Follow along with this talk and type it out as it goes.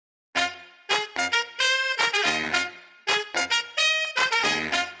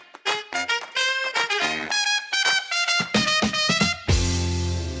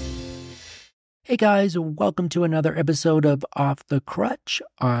Hey guys, welcome to another episode of Off the Crutch.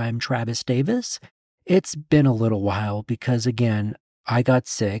 I'm Travis Davis. It's been a little while because, again, I got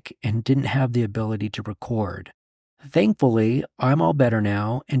sick and didn't have the ability to record. Thankfully, I'm all better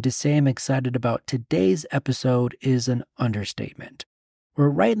now, and to say I'm excited about today's episode is an understatement. We're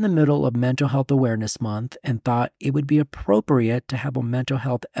right in the middle of Mental Health Awareness Month and thought it would be appropriate to have a mental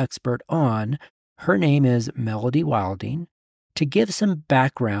health expert on. Her name is Melody Wilding. To give some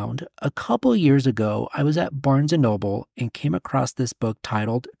background, a couple years ago, I was at Barnes & Noble and came across this book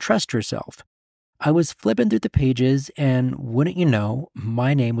titled Trust Yourself. I was flipping through the pages and wouldn't you know,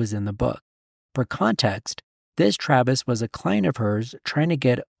 my name was in the book. For context, this Travis was a client of hers trying to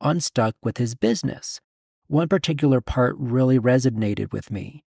get unstuck with his business. One particular part really resonated with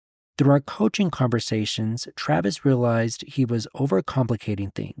me. Through our coaching conversations, Travis realized he was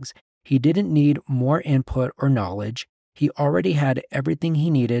overcomplicating things. He didn't need more input or knowledge. He already had everything he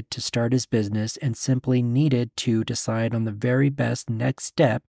needed to start his business and simply needed to decide on the very best next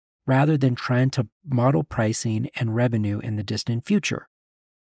step rather than trying to model pricing and revenue in the distant future.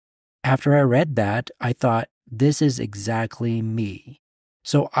 After I read that, I thought, this is exactly me.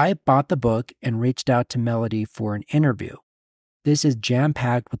 So I bought the book and reached out to Melody for an interview. This is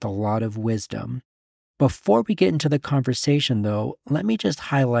jam-packed with a lot of wisdom. Before we get into the conversation, though, let me just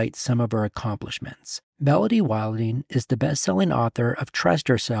highlight some of her accomplishments. Melody Wilding is the best-selling author of Trust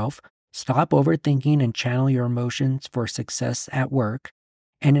Yourself, Stop Overthinking and Channel Your Emotions for Success at Work,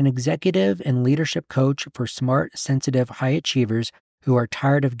 and an executive and leadership coach for smart, sensitive high achievers who are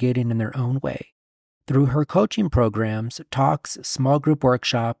tired of getting in their own way. Through her coaching programs, talks, small group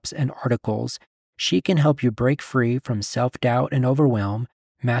workshops, and articles, she can help you break free from self-doubt and overwhelm,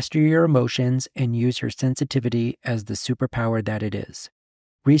 master your emotions, and use your sensitivity as the superpower that it is.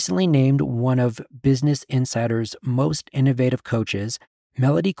 Recently named one of Business Insider's most innovative coaches,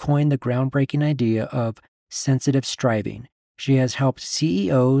 Melody coined the groundbreaking idea of sensitive striving. She has helped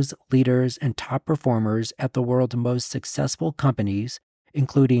CEOs, leaders, and top performers at the world's most successful companies,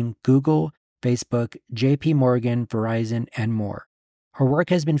 including Google, Facebook, JP Morgan, Verizon, and more. Her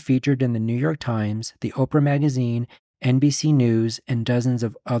work has been featured in the New York Times, the Oprah magazine, NBC News, and dozens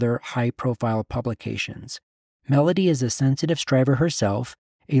of other high-profile publications. Melody is a sensitive striver herself,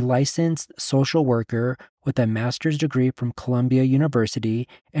 a licensed social worker with a master's degree from Columbia University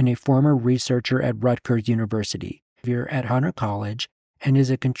and a former researcher at Rutgers University, here at Hunter College, and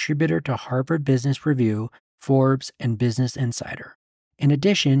is a contributor to Harvard Business Review, Forbes, and Business Insider. In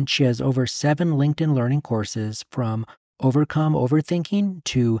addition, she has over 7 LinkedIn Learning courses from Overcome Overthinking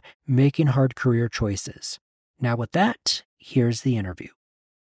to Making Hard Career Choices. Now with that, here's the interview.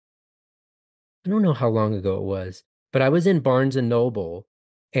 I don't know how long ago it was, but I was in Barnes & Noble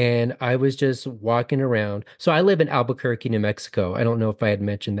and I was just walking around. So I live in Albuquerque, New Mexico. I don't know if I had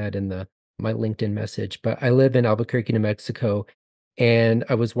mentioned that in my LinkedIn message, but I live in Albuquerque, New Mexico. And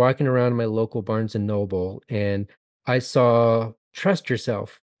I was walking around my local Barnes & Noble and I saw Trust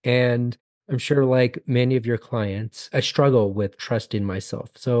Yourself. And I'm sure, like many of your clients, I struggle with trusting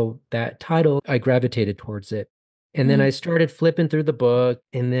myself. So that title, I gravitated towards it. And then I started flipping through the book,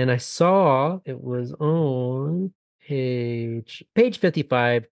 and then I saw it was on page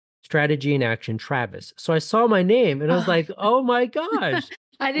 55, Strategy in Action, Travis. So I saw my name and I was like, oh my gosh.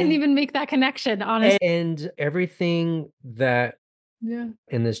 I didn't even make that connection, honestly. And everything that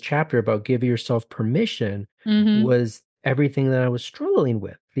in this chapter about give yourself permission was everything that I was struggling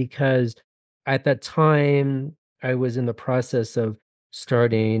with, because at that time I was in the process of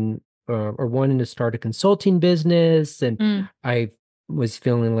starting or wanting to start a consulting business, and I was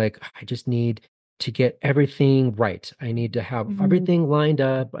feeling like I just need to get everything right. I need to have everything lined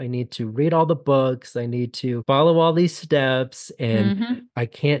up. I need to read all the books. I need to follow all these steps, and I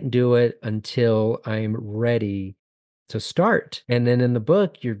can't do it until I'm ready to start. And then in the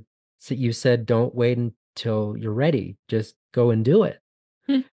book, you said, don't wait until you're ready. Just go and do it.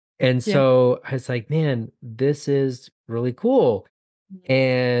 And so I was like, man, this is really cool.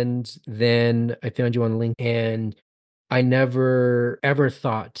 And then I found you on LinkedIn, and I never ever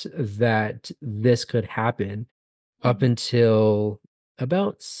thought that this could happen up until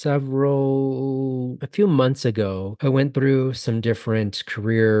about a few months ago. I went through some different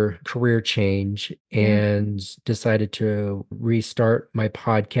career change and decided to restart my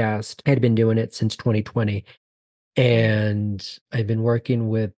podcast. I had been doing it since 2020, and I've been working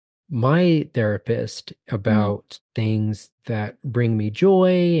with my therapist about things that bring me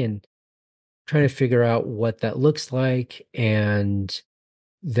joy and trying to figure out what that looks like. And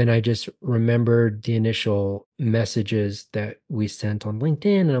then I just remembered the initial messages that we sent on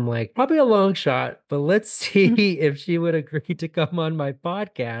LinkedIn. And I'm like, probably a long shot, but let's see if she would agree to come on my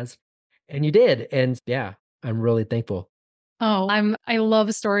podcast And you did. And yeah, I'm really thankful. Oh, I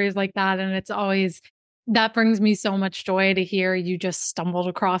love stories like that. And it's always, that brings me so much joy to hear you just stumbled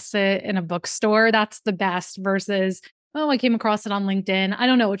across it in a bookstore. That's the best versus, oh, I came across it on LinkedIn. I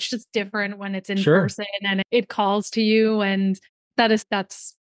don't know. It's just different when it's in Sure. person and it calls to you. And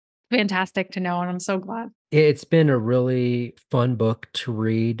that's fantastic to know. And I'm so glad. It's been a really fun book to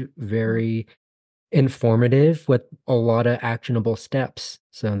read, very informative with a lot of actionable steps.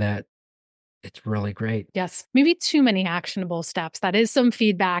 So that it's really great. Yes, maybe too many actionable steps. That is some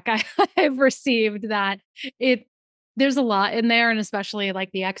feedback I've received that it there's a lot in there, and especially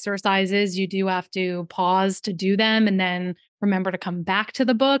like the exercises, you do have to pause to do them and then remember to come back to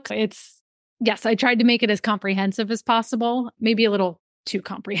the book. It's yes, I tried to make it as comprehensive as possible, maybe a little too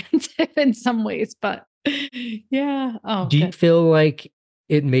comprehensive in some ways, but yeah. Oh, Do you good. feel like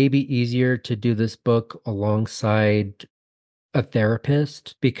it may be easier to do this book alongside a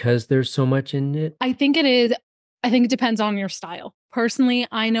therapist because there's so much in it? I think it is. I think it depends on your style. Personally,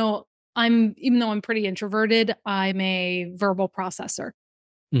 I know even though I'm pretty introverted, I'm a verbal processor.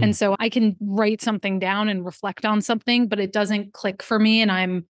 And Mm. so I can write something down and reflect on something, but it doesn't click for me. And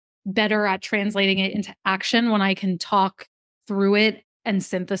I'm better at translating it into action when I can talk through it and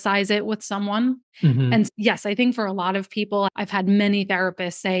synthesize it with someone. Hmm. And yes, I think for a lot of people, I've had many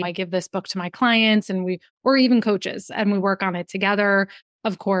therapists say, I give this book to my clients or even coaches, and we work on it together.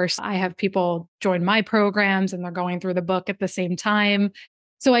 Of course, I have people join my programs and they're going through the book at the same time.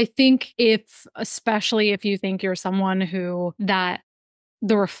 So I think especially if you think you're someone who that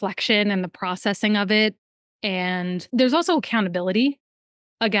the reflection and the processing of it. And there's also accountability,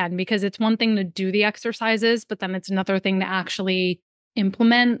 again, because it's one thing to do the exercises, but then it's another thing to actually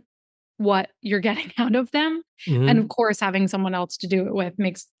implement what you're getting out of them. And Hmm. of course, having someone else to do it with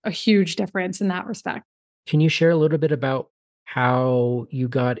makes a huge difference in that respect. Can you share a little bit about how you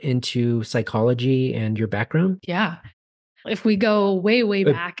got into psychology and your background? Yeah. If we go way, way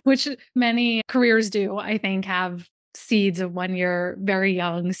Uh, back, which many careers do, I think, have seeds of when you're very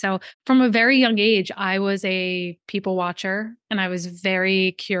young. So from a very young age, I was a people watcher and I was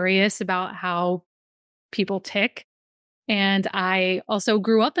very curious about how people tick. And I also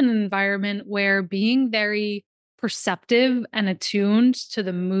grew up in an environment where being very perceptive and attuned to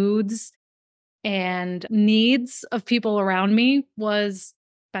the moods and needs of people around me was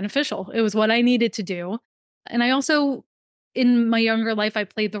beneficial. It was what I needed to do. And I also, in my younger life, I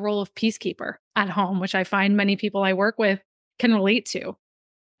played the role of peacekeeper at home, which I find many people I work with can relate to.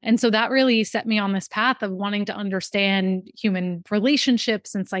 And so that really set me on this path of wanting to understand human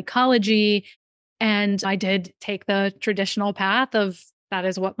relationships and psychology. And I did take the traditional path of that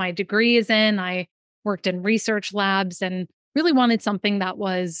is what my degree is in. I worked in research labs and really wanted something that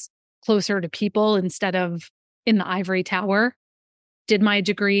was closer to people instead of in the ivory tower. Did my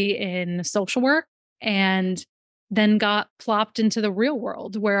degree in social work and then got plopped into the real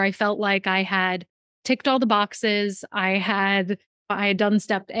world where I felt like I had ticked all the boxes. I had done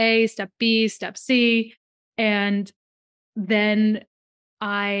step A, step B, step C, and then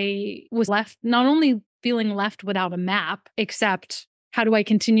I was left not only feeling left without a map, except how do I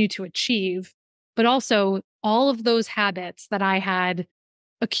continue to achieve, but also all of those habits that I had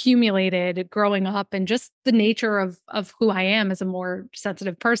accumulated growing up and just the nature of who I am as a more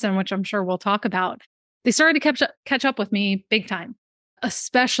sensitive person, which I'm sure we'll talk about. They started to catch up with me big time,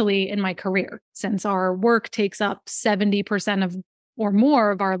 especially in my career, since our work takes up 70% of or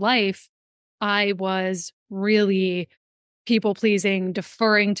more of our life. I was really people pleasing,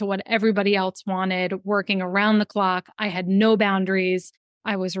 deferring to what everybody else wanted, working around the clock. I had no boundaries.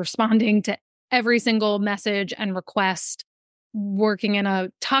 I was responding to every single message and request, working in a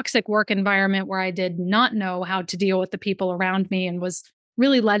toxic work environment where I did not know how to deal with the people around me and was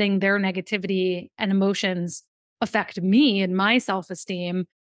really letting their negativity and emotions affect me and my self esteem.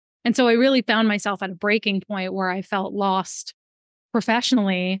 And so I really found myself at a breaking point where I felt lost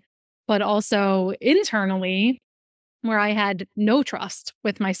professionally, but also internally where I had no trust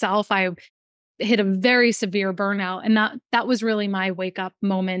with myself. I hit a very severe burnout. And that was really my wake up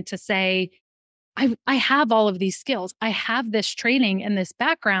moment to say, I have all of these skills. I have this training and this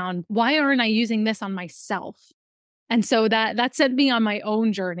background. Why aren't I using this on myself? And so that sent me on my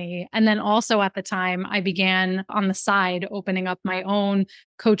own journey. And then also at the time, I began on the side opening up my own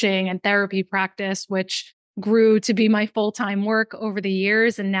coaching and therapy practice, which grew to be my full-time work over the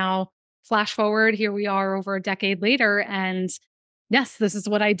years. And now flash forward, here we are over a decade later. And yes, this is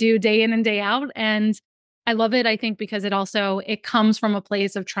what I do day in and day out. And I love it, I think, because it comes from a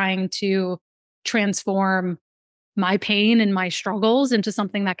place of trying to transform my pain and my struggles into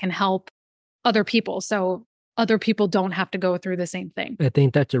something that can help other people. So other people don't have to go through the same thing. I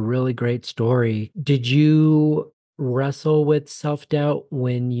think that's a really great story. Did you wrestle with self-doubt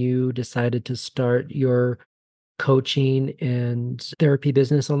when you decided to start your coaching and therapy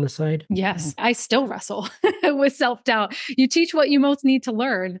business on the side? Yes, I still wrestle with self doubt. You teach what you most need to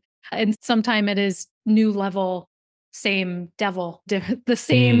learn. And sometimes it is new level, same devil. The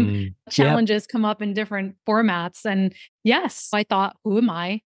same Yep. challenges come up in different formats. And yes, I thought, who am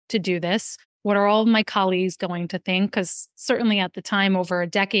I to do this? What are all of my colleagues going to think? Because certainly at the time, over a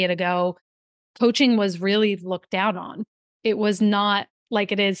decade ago, coaching was really looked down on. It was not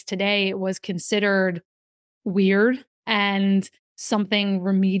like it is today. It was considered weird and something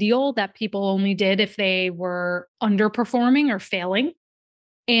remedial that people only did if they were underperforming or failing.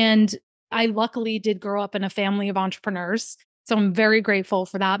 And I luckily did grow up in a family of entrepreneurs. So I'm very grateful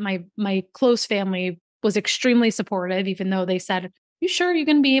for that. My close family was extremely supportive, even though they said, "You sure you're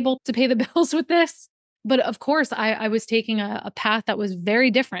going to be able to pay the bills with this?" But of course, I was taking a path that was very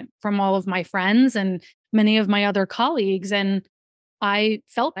different from all of my friends and many of my other colleagues. And I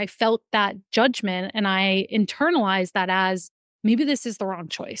felt that judgment and I internalized that as maybe this is the wrong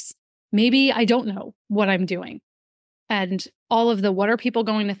choice. Maybe I don't know what I'm doing. And all of the what are people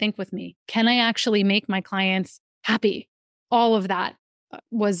going to think with me? Can I actually make my clients happy? All of that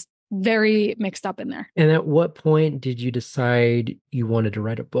was very mixed up in there. And at what point did you decide you wanted to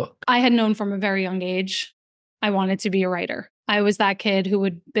write a book? I had known from a very young age I wanted to be a writer. I was that kid who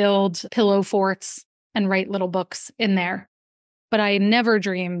would build pillow forts and write little books in there. But I never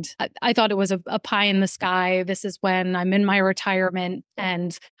dreamed. I thought it was a pie in the sky. This is when I'm in my retirement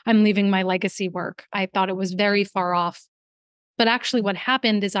and I'm leaving my legacy work. I thought it was very far off. But actually, what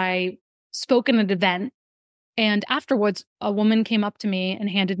happened is I spoke in an event. And afterwards, a woman came up to me and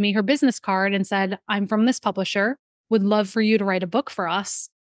handed me her business card and said, "I'm from this publisher, would love for you to write a book for us."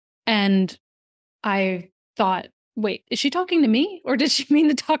 And I thought, wait, is she talking to me or did she mean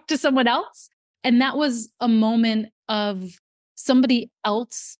to talk to someone else? And that was a moment of somebody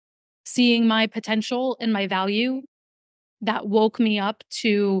else seeing my potential and my value that woke me up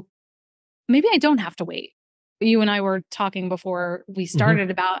to maybe I don't have to wait. You and I were talking before we started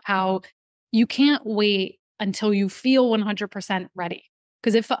about how you can't wait until you feel 100% ready.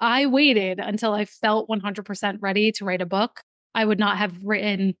 Because if I waited until I felt 100% ready to write a book, I would not have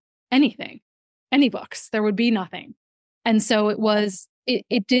written anything, any books. There would be nothing. And so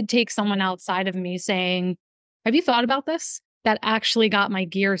it did take someone outside of me saying, "Have you thought about this?" That actually got my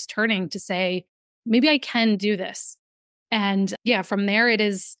gears turning to say, maybe I can do this. And yeah, from there it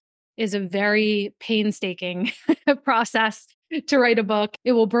is a very painstaking process to write a book.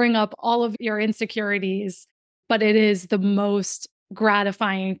 It will bring up all of your insecurities, but it is the most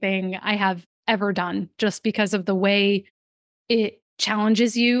gratifying thing I have ever done just because of the way it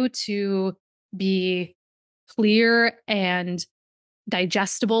challenges you to be clear and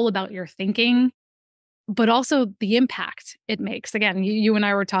digestible about your thinking, but also the impact it makes. Again, you and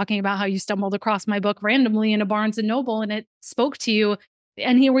I were talking about how you stumbled across my book randomly in a Barnes and Noble and it spoke to you.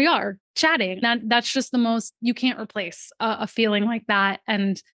 And here we are chatting. That's just the most, you can't replace a feeling like that.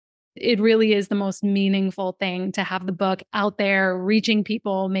 And it really is the most meaningful thing to have the book out there, reaching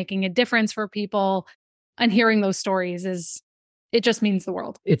people, making a difference for people, and hearing those stories it just means the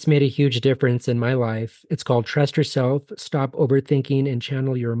world. It's made a huge difference in my life. It's called Trust Yourself, Stop Overthinking, and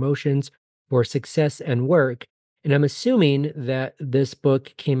Channel Your Emotions for Success and Work. And I'm assuming that this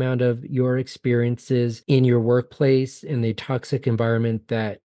book came out of your experiences in your workplace in the toxic environment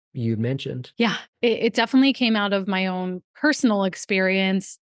that you mentioned. Yeah, it definitely came out of my own personal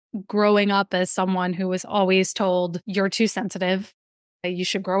experience growing up as someone who was always told, "You're too sensitive. You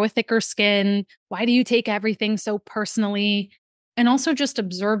should grow a thicker skin. Why do you take everything so personally?" And also just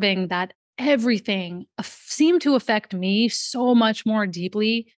observing that everything seemed to affect me so much more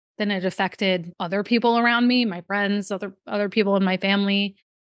deeply than it affected other people around me, my friends, other people in my family.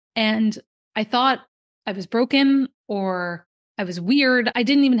 And I thought I was broken or I was weird. I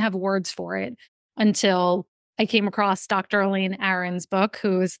didn't even have words for it until I came across Dr. Elaine Aron's book,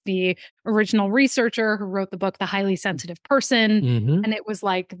 who is the original researcher who wrote the book, The Highly Sensitive Person. And it was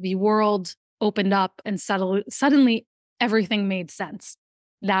like the world opened up and suddenly everything made sense.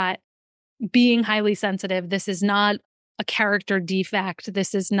 That being highly sensitive, this is not a character defect.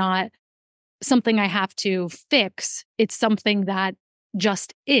 This is not something I have to fix. It's something that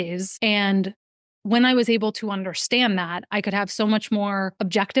just is. And when I was able to understand that, I could have so much more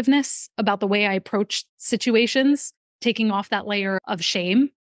objectiveness about the way I approached situations, taking off that layer of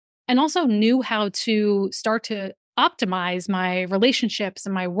shame, and also knew how to start to optimize my relationships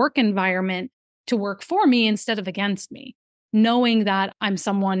and my work environment to work for me instead of against me. Knowing that I'm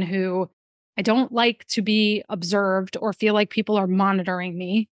someone who I don't like to be observed or feel like people are monitoring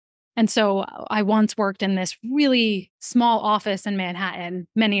me. And so I once worked in this really small office in Manhattan.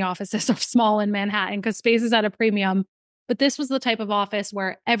 Many offices are small in Manhattan because space is at a premium. But this was the type of office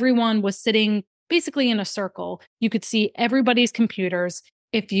where everyone was sitting basically in a circle. You could see everybody's computers.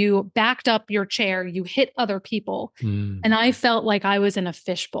 If you backed up your chair, you hit other people. Mm. And I felt like I was in a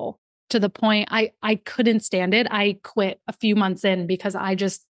fishbowl to the point I couldn't stand it. I quit a few months in because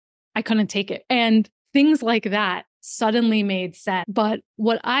I couldn't take it. And things like that suddenly made sense. But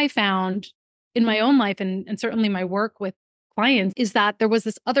what I found in my own life and certainly my work with clients is that there was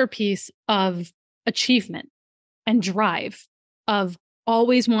this other piece of achievement and drive of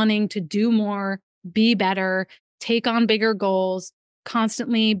always wanting to do more, be better, take on bigger goals,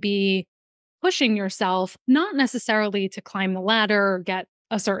 constantly be pushing yourself, not necessarily to climb the ladder or get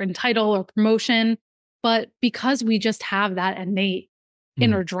a certain title or promotion, but because we just have that innate Mm.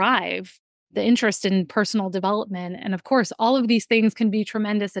 inner drive, the interest in personal development. And of course, all of these things can be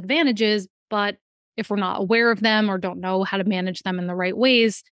tremendous advantages, but if we're not aware of them or don't know how to manage them in the right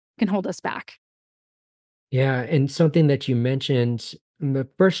ways, can hold us back. Yeah, and something that you mentioned in the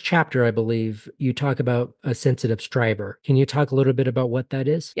first chapter, I believe, you talk about a sensitive striver. Can you talk a little bit about what that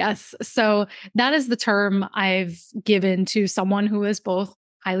is? Yes. So that is the term I've given to someone who is both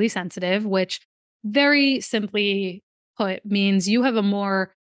highly sensitive, which very simply put means you have a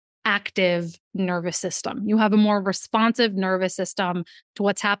more active nervous system. You have a more responsive nervous system to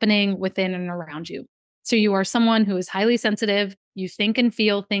what's happening within and around you. So you are someone who is highly sensitive. You think and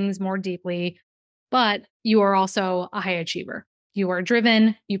feel things more deeply, but you are also a high achiever. You are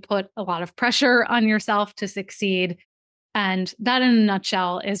driven. You put a lot of pressure on yourself to succeed, and that, in a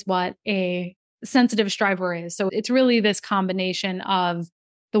nutshell, is what a sensitive striver is. So it's really this combination of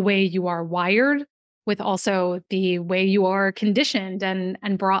the way you are wired with also the way you are conditioned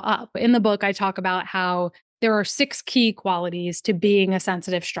and brought up. In the book, I talk about how there are 6 key qualities to being a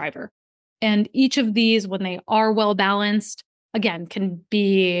sensitive striver. And each of these, when they are well balanced, again, can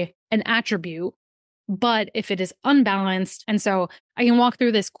be an attribute. But if it is unbalanced, and so I can walk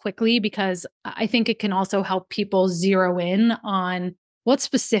through this quickly because I think it can also help people zero in on what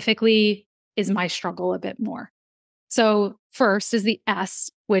specifically is my struggle a bit more. So, first is the S,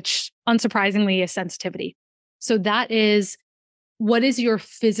 which unsurprisingly is sensitivity. So, that is what is your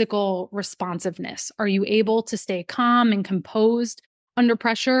physical responsiveness? Are you able to stay calm and composed under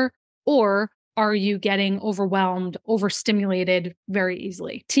pressure? Or are you getting overwhelmed, overstimulated very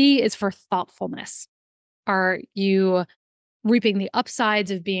easily? T is for thoughtfulness. Are you reaping the upsides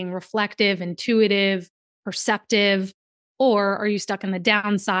of being reflective, intuitive, perceptive? Or are you stuck in the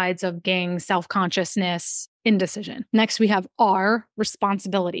downsides of getting self consciousness, indecision? Next, we have R,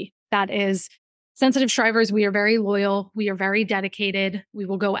 responsibility. That is sensitive strivers. We are very loyal. We are very dedicated. We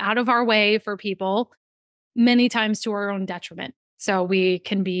will go out of our way for people, many times to our own detriment. So we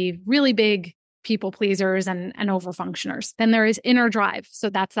can be really big people pleasers and overfunctioners. Then there is inner drive. So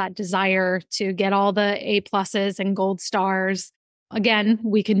that's that desire to get all the A pluses and gold stars. Again,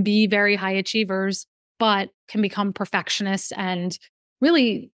 we can be very high achievers, but can become perfectionists and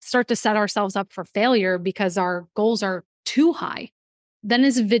really start to set ourselves up for failure because our goals are too high. Then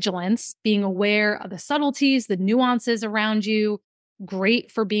is vigilance, being aware of the subtleties, the nuances around you,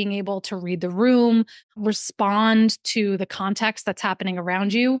 great for being able to read the room, respond to the context that's happening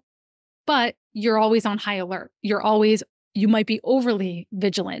around you, but you're always on high alert. You might be overly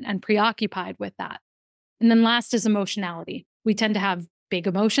vigilant and preoccupied with that. And then last is emotionality. We tend to have big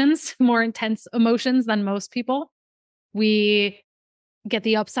emotions, more intense emotions than most people. We get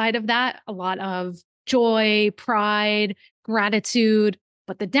the upside of that, a lot of joy, pride, gratitude.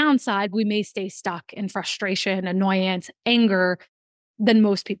 But the downside, we may stay stuck in frustration, annoyance, anger than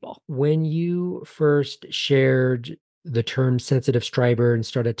most people. When you first shared the term sensitive striver and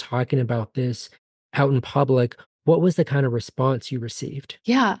started talking about this out in public, what was the kind of response you received?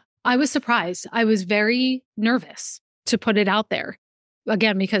 Yeah, I was surprised. I was very nervous to put it out there.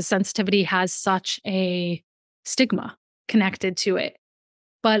 Again, because sensitivity has such a stigma connected to it.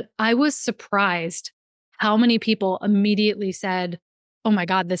 But I was surprised how many people immediately said, "Oh my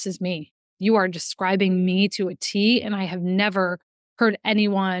God, this is me. You are describing me to a T." And I have never heard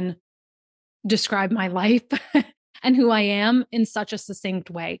anyone describe my life and who I am in such a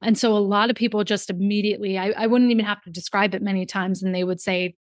succinct way. And so a lot of people just immediately, I wouldn't even have to describe it many times, and they would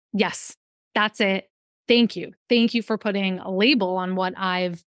say, "Yes, that's it. Thank you. Thank you for putting a label on what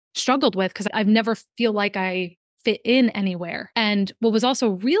I've struggled with because I've never feel like I fit in anywhere." And what was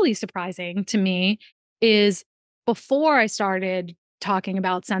also really surprising to me is before I started talking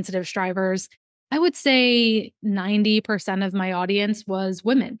about sensitive strivers, I would say 90% of my audience was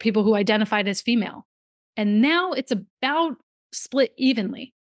women, people who identified as female. And now it's about split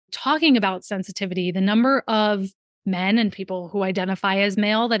evenly. Talking about sensitivity, the number of men and people who identify as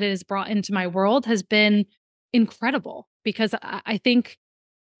male that it has brought into my world has been incredible because I think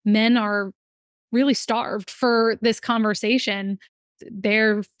men are really starved for this conversation.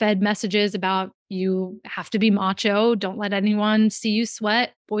 They're fed messages about you have to be macho, don't let anyone see you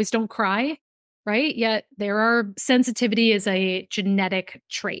sweat, boys don't cry, right? Yet sensitivity is a genetic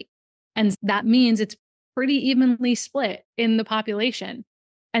trait. And that means it's pretty evenly split in the population.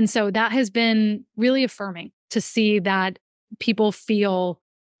 And so that has been really affirming to see that people feel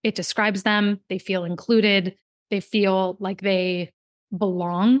it describes them, they feel included, they feel like they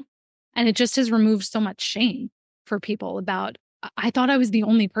belong. And it just has removed so much shame for people about, I thought I was the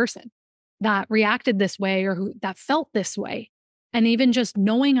only person that reacted this way or that felt this way. And even just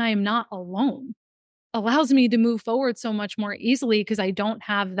knowing I am not alone allows me to move forward so much more easily because I don't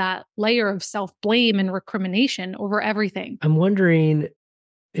have that layer of self blame and recrimination over everything. I'm wondering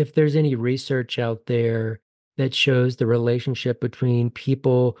if there's any research out there that shows the relationship between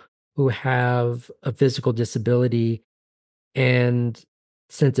people who have a physical disability and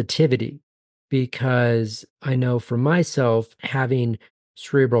sensitivity. Because I know for myself, having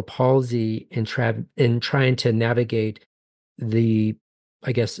cerebral palsy and trying to navigate the,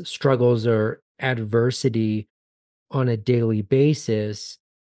 I guess, struggles or adversity on a daily basis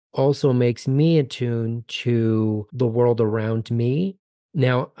also makes me attuned to the world around me.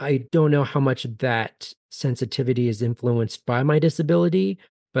 Now, I don't know how much of that sensitivity is influenced by my disability,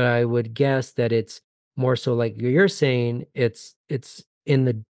 but I would guess that it's more so like you're saying it's in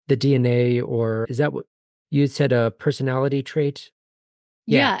the DNA, or is that what you said, a personality trait?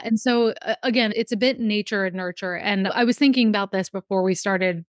 Yeah. Yeah. And so, again, it's a bit nature and nurture. And I was thinking about this before we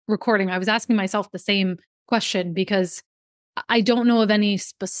started recording. I was asking myself the same question because I don't know of any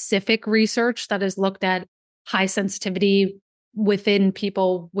specific research that has looked at high sensitivity within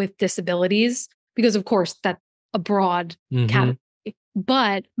people with disabilities, because, of course, that's a broad Hmm. category.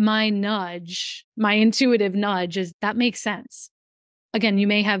 But my intuitive nudge is that makes sense. Again, you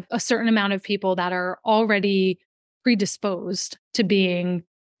may have a certain amount of people that are already predisposed to being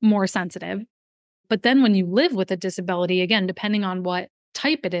more sensitive. But then when you live with a disability, again, depending on what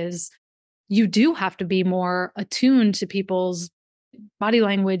type it is, you do have to be more attuned to people's body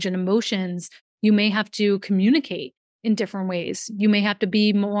language and emotions. You may have to communicate in different ways. You may have to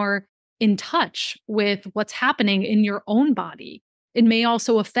be more in touch with what's happening in your own body. It may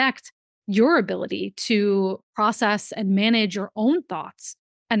also affect your ability to process and manage your own thoughts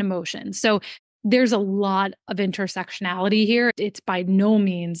and emotions. So there's a lot of intersectionality here. It's by no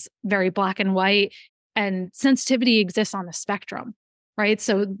means very black and white, and sensitivity exists on a spectrum, right?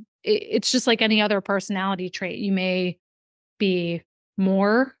 So it's just like any other personality trait. You may be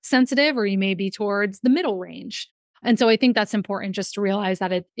more sensitive or you may be towards the middle range. And so I think that's important just to realize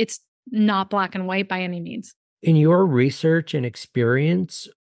that it's not black and white by any means. In your research and experience,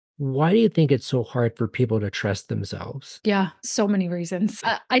 why do you think it's so hard for people to trust themselves? Yeah, so many reasons.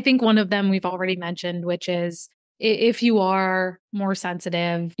 I think one of them we've already mentioned, which is if you are more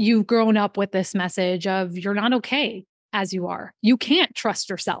sensitive, you've grown up with this message of you're not okay as you are. You can't trust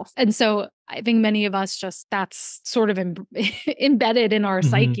yourself. And so I think many of us just that's sort of embedded in our Hmm.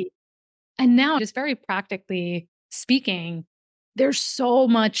 psyche. And now, just very practically speaking, there's so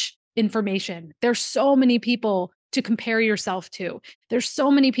much information. There's so many people to compare yourself to. There's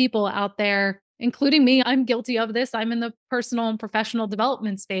so many people out there, including me. I'm guilty of this. I'm in the personal and professional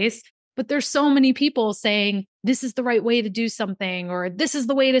development space, but there's so many people saying this is the right way to do something or this is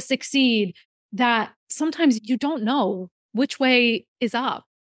the way to succeed that sometimes you don't know which way is up.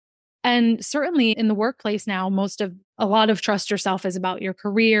 And certainly in the workplace now, a lot of trust yourself is about your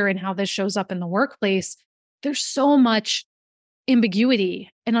career and how this shows up in the workplace. There's so much ambiguity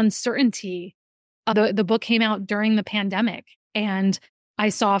and uncertainty. The book came out during the pandemic, and I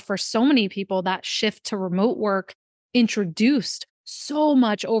saw for so many people that shift to remote work introduced so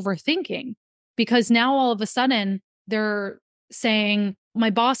much overthinking because now all of a sudden they're saying, my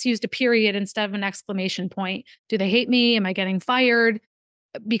boss used a period instead of an exclamation point. Do they hate me? Am I getting fired?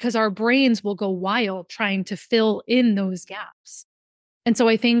 Because our brains will go wild trying to fill in those gaps. And so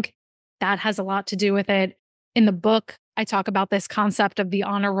I think that has a lot to do with it. In the book, I talk about this concept of the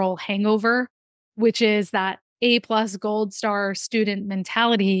honor roll hangover, which is that A plus gold star student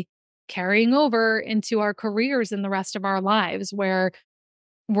mentality carrying over into our careers and the rest of our lives, where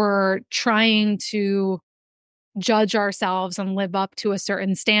we're trying to judge ourselves and live up to a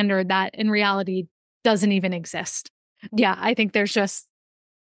certain standard that in reality doesn't even exist. Yeah, I think there's just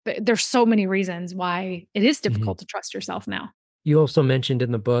there's so many reasons why it is Mhm. difficult to trust yourself now. You also mentioned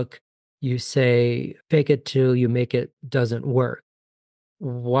in the book, you say, fake it till you make it doesn't work.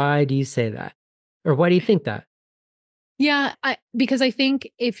 Why do you say that? Or why do you think that? Yeah, because I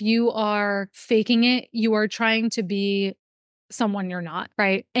think if you are faking it, you are trying to be someone you're not,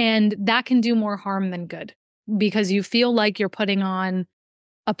 right? And that can do more harm than good because you feel like you're putting on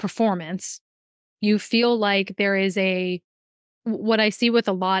a performance. You feel like there is what I see with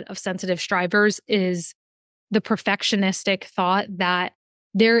a lot of sensitive strivers is the perfectionistic thought that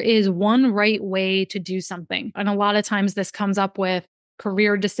there is one right way to do something. And a lot of times this comes up with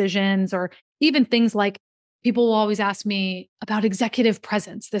career decisions or even things like people will always ask me about executive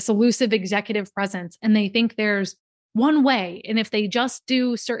presence, this elusive executive presence. And they think there's one way. And if they just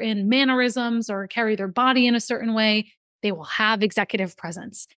do certain mannerisms or carry their body in a certain way, they will have executive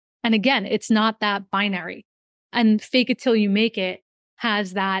presence. And again, it's not that binary. And fake it till you make it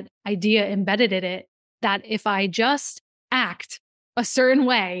has that idea embedded in it that if I just act a certain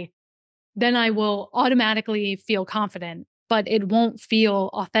way, then I will automatically feel confident, but it won't feel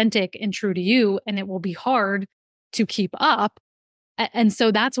authentic and true to you. And it will be hard to keep up. And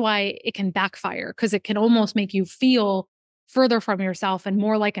so that's why it can backfire because it can almost make you feel further from yourself and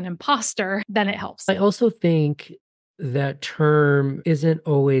more like an imposter than it helps. I also think that term isn't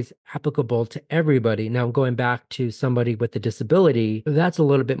always applicable to everybody. Now, going back to somebody with a disability, that's a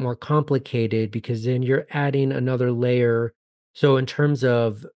little bit more complicated because then you're adding another layer. So, in terms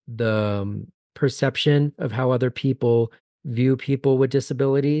of the perception of how other people view people with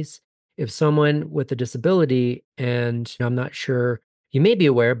disabilities, if someone with a disability, and I'm not sure, you may be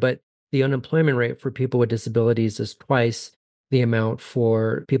aware, but the unemployment rate for people with disabilities is twice the amount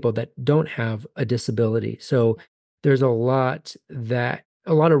for people that don't have a disability. So there's a lot of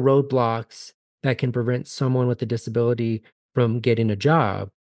roadblocks that can prevent someone with a disability from getting a job.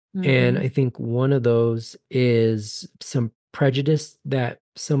 And Mhm. I think one of those is some prejudice that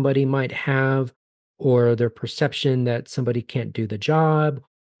somebody might have, or their perception that somebody can't do the job,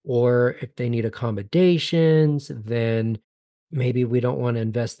 or if they need accommodations, then maybe we don't want to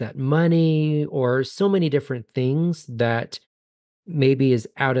invest that money, or so many different things that maybe is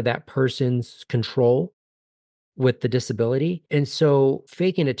out of that person's control with the disability. And so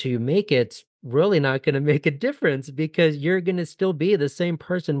faking it till you make it's really not going to make a difference because you're going to still be the same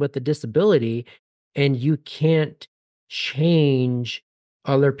person with the disability and you can't change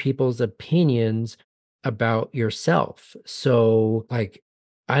other people's opinions about yourself. So like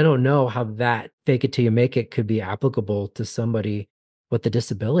I don't know how that fake it till you make it could be applicable to somebody with a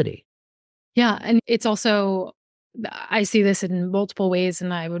disability. Yeah. And it's also, I see this in multiple ways,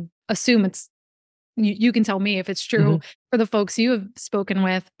 and I would assume you can tell me if it's true Mhm. for the folks you have spoken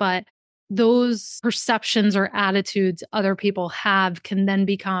with, but those perceptions or attitudes other people have can then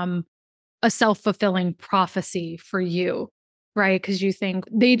become a self-fulfilling prophecy for you, right? Because you think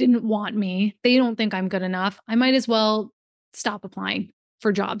they didn't want me. They don't think I'm good enough. I might as well stop applying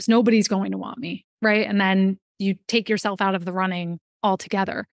for jobs. Nobody's going to want me, right? And then you take yourself out of the running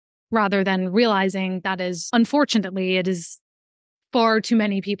altogether rather than realizing that is unfortunately it is far too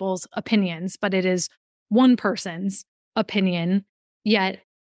many people's opinions, but it is one person's opinion. Yet,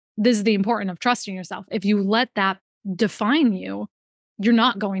 this is the importance of trusting yourself. If you let that define you, you're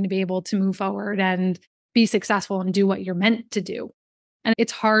not going to be able to move forward and be successful and do what you're meant to do. And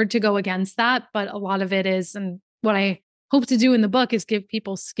it's hard to go against that, but a lot of it is, and what I hope to do in the book is give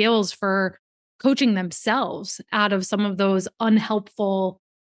people skills for coaching themselves out of some of those unhelpful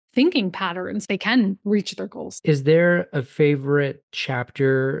thinking patterns. They can reach their goals. Is there a favorite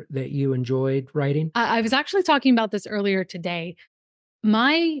chapter that you enjoyed writing? I was actually talking about this earlier today.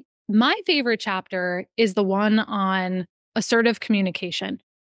 My favorite chapter is the one on assertive communication.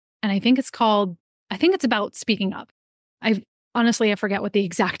 And I think it's about speaking up. I honestly I forget what the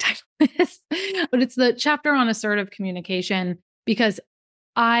exact title is, but it's the chapter on assertive communication because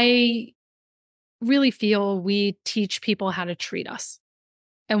I really feel we teach people how to treat us.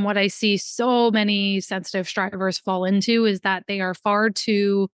 And what I see so many sensitive strivers fall into is that they are far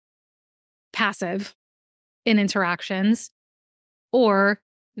too passive in interactions, or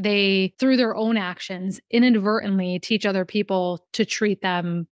they, through their own actions, inadvertently teach other people to treat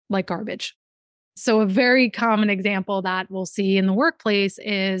them like garbage. So, a very common example that we'll see in the workplace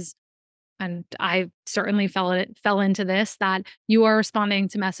is, and I certainly fell into this, that you are responding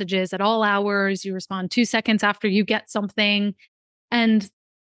to messages at all hours. You respond 2 seconds after you get something. And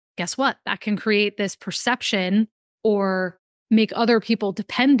guess what? That can create this perception or make other people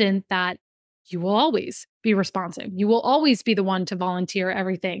dependent that you will always be responsive. You will always be the one to volunteer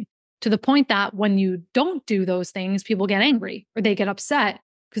everything, to the point that when you don't do those things, people get angry or they get upset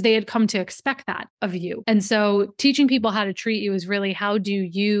because they had come to expect that of you. And so teaching people how to treat you is really, how do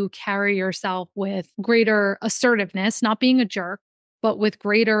you carry yourself with greater assertiveness, not being a jerk, but with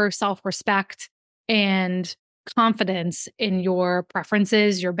greater self-respect and confidence in your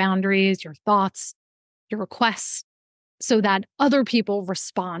preferences, your boundaries, your thoughts, your requests, so that other people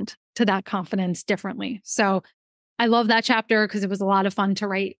respond to that confidence differently. So I love that chapter because it was a lot of fun to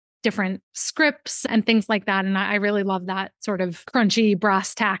write different scripts and things like that. And I really love that sort of crunchy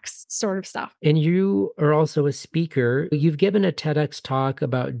brass tacks sort of stuff. And you are also a speaker. You've given a TEDx talk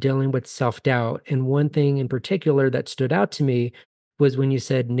about dealing with self-doubt. And one thing in particular that stood out to me was when you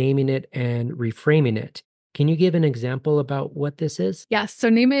said naming it and reframing it. Can you give an example about what this is? Yes. So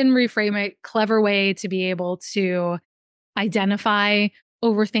name it and reframe it, clever way to be able to identify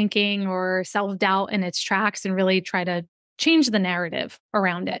overthinking or self-doubt in its tracks and really try to change the narrative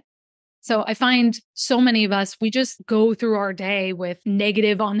around it. So I find so many of us, we just go through our day with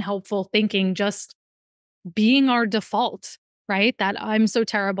negative, unhelpful thinking, just being our default, right? That I'm so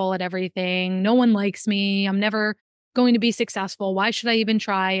terrible at everything. No one likes me. I'm never going to be successful. Why should I even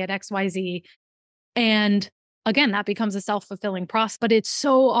try at XYZ? And again, that becomes a self-fulfilling process, but it's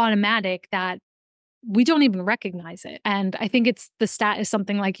so automatic that we don't even recognize it. And I think it's the stat is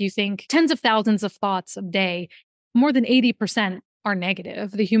something like, you think tens of thousands of thoughts a day, more than 80% are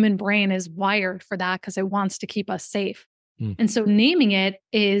negative. The human brain is wired for that because it wants to keep us safe. Mm. And so naming it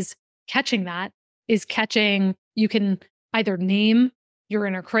is catching that, is catching, you can either name your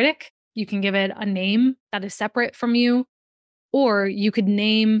inner critic, you can give it a name that is separate from you, or you could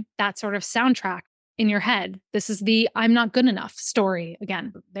name that sort of soundtrack in your head. This is the I'm not good enough story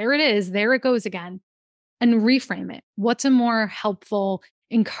again. There it is. There it goes again. And reframe it. What's a more helpful,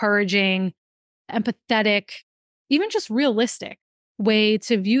 encouraging, empathetic, even just realistic way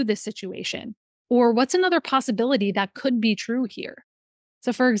to view this situation? Or what's another possibility that could be true here?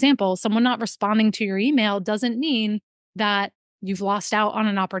 So, for example, someone not responding to your email doesn't mean that you've lost out on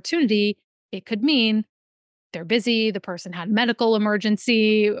an opportunity. It could mean they're busy, the person had a medical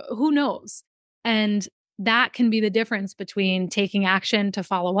emergency, who knows? And that can be the difference between taking action to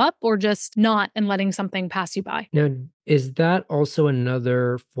follow up or just not and letting something pass you by. Now, is that also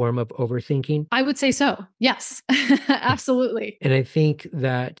another form of overthinking? I would say so. Yes, absolutely. And I think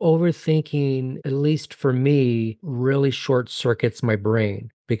that overthinking, at least for me, really short circuits my brain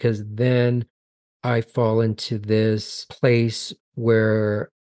because then I fall into this place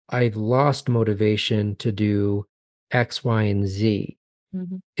where I've lost motivation to do X, Y, and Z.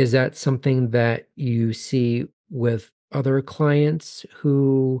 Mhm. Is that something that you see with other clients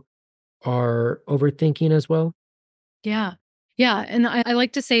who are overthinking as well? Yeah. Yeah. And I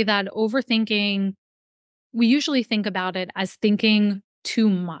like to say that overthinking, we usually think about it as thinking too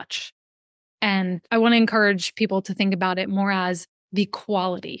much. And I want to encourage people to think about it more as the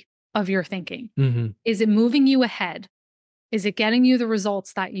quality of your thinking. Mhm. Is it moving you ahead? Is it getting you the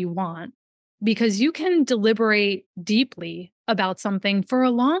results that you want? Because you can deliberate deeply about something for a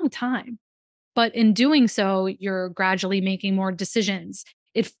long time. But in doing so, you're gradually making more decisions.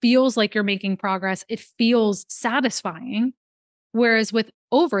 It feels like you're making progress. It feels satisfying. Whereas with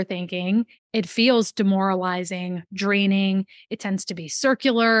overthinking, it feels demoralizing, draining. It tends to be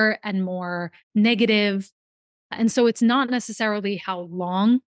circular and more negative. And so it's not necessarily how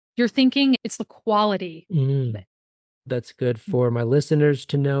long you're thinking, it's the quality of Mm. it. That's good for my listeners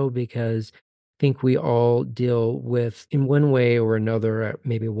to know because I think we all deal with, in one way or another, at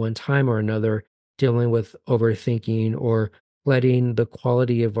maybe one time or another, dealing with overthinking or letting the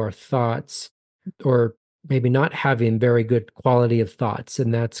quality of our thoughts, or maybe not having very good quality of thoughts.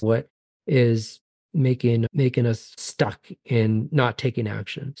 And that's what is making us stuck in not taking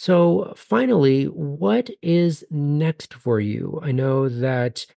action. So finally, what is next for you? I know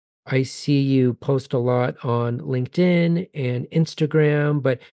that I see you post a lot on LinkedIn and Instagram,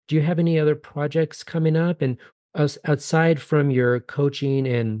 but do you have any other projects coming up? And outside from your coaching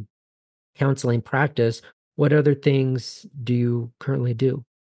and counseling practice, what other things do you currently do?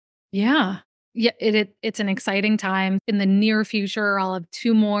 Yeah. Yeah, it's an exciting time. In the near future, I'll have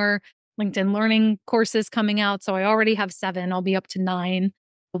 2 more LinkedIn learning courses coming out. So I already have 7. I'll be up to 9.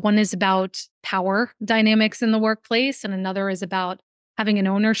 One is about power dynamics in the workplace, and another is about having an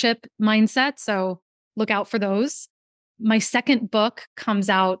ownership mindset. So look out for those. My second book comes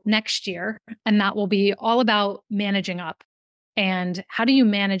out next year, and that will be all about managing up. And how do you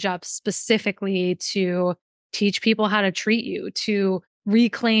manage up specifically to teach people how to treat you, to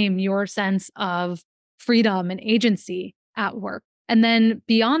reclaim your sense of freedom and agency at work? And then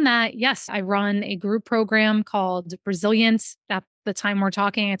beyond that, yes, I run a group program called Resilience. At the time we're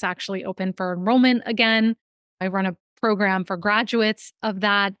talking, it's actually open for enrollment again. I run a program for graduates of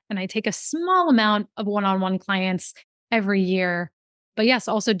that. And I take a small amount of one-on-one clients every year. But yes,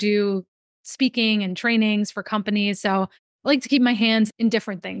 also do speaking and trainings for companies. So I like to keep my hands in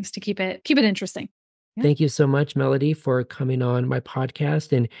different things to keep it interesting. Yeah. Thank you so much, Melody, for coming on my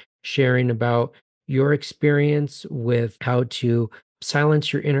podcast and sharing about your experience with how to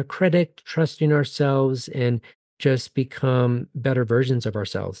silence your inner critic, trusting ourselves, and just become better versions of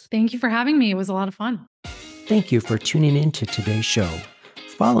ourselves. Thank you for having me. It was a lot of fun. Thank you for tuning in to today's show.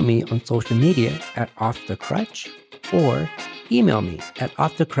 Follow me on social media at Off the Crutch or email me at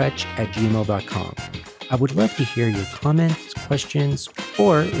offthecrutch@gmail.com. I would love to hear your comments, questions,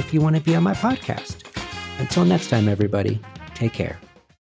 or if you want to be on my podcast. Until next time, everybody, take care.